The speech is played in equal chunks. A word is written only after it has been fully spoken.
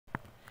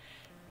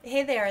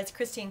Hey there, it's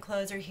Christine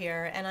Kloser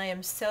here, and I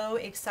am so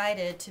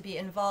excited to be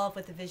involved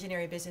with the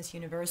Visionary Business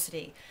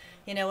University.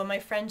 You know, when my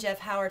friend Jeff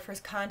Howard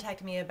first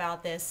contacted me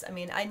about this,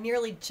 I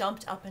nearly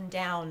jumped up and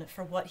down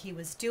for what he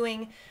was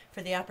doing,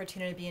 for the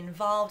opportunity to be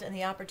involved, and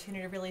the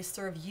opportunity to really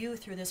serve you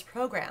through this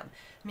program.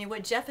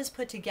 What Jeff has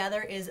put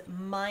together is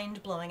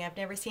mind-blowing. I've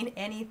never seen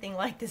anything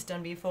like this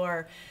done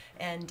before.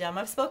 And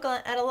I've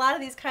spoken at a lot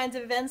of these kinds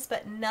of events,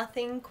 but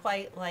nothing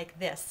quite like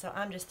this. So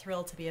I'm just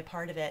thrilled to be a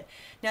part of it.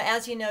 Now,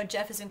 as you know,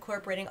 Jeff is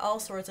incorporating all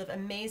sorts of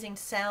amazing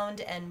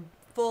sound and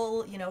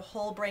full,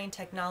 whole brain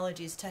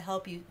technologies to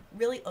help you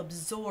really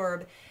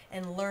absorb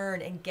and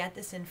learn and get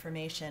this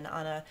information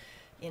on a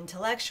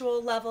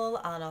intellectual level,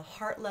 on a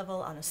heart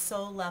level, on a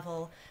soul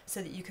level,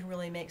 so that you can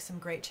really make some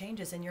great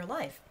changes in your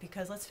life.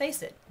 Because let's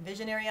face it,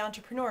 visionary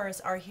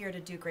entrepreneurs are here to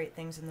do great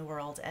things in the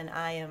world, and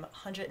I am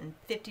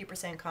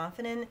 150%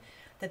 confident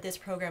that this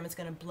program is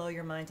going to blow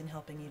your mind in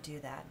helping you do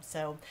that.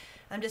 So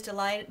I'm just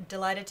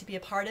delighted to be a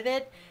part of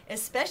it,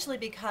 especially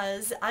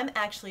because I'm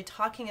actually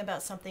talking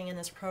about something in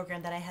this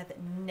program that I have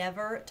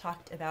never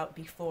talked about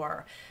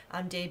before.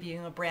 I'm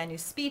debuting a brand new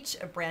speech,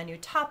 a brand new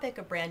topic,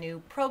 a brand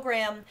new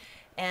program,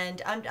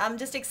 and I'm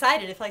just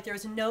excited. If there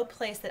was no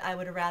place that I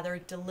would rather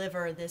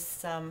deliver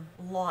this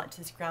launch,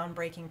 this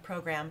groundbreaking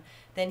program,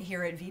 than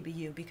here at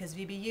VBU, because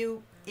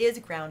VBU is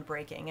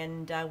groundbreaking.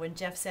 And when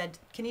Jeff said,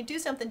 "Can you do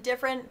something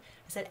different?"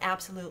 I said,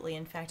 "Absolutely.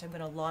 In fact, I'm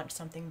going to launch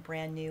something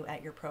brand new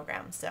at your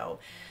program." So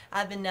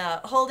I've been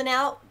holding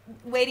out,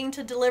 waiting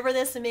to deliver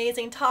this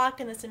amazing talk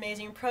and this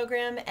amazing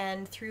program.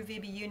 And through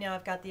VBU now,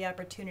 I've got the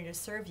opportunity to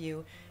serve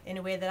you in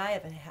a way that I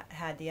haven't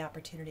had the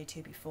opportunity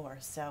to before.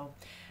 So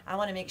I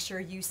want to make sure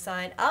you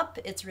sign up.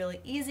 It's really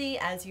easy.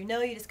 As you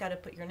know, you just got to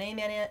put your name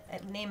in it,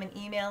 name and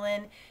email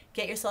in,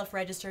 get yourself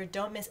registered.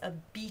 Don't miss a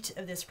beat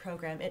of this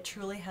program. It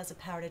truly has the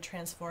power to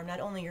transform not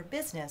only your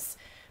business,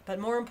 but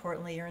more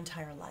importantly, your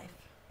entire life.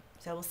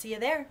 So we'll see you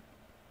there.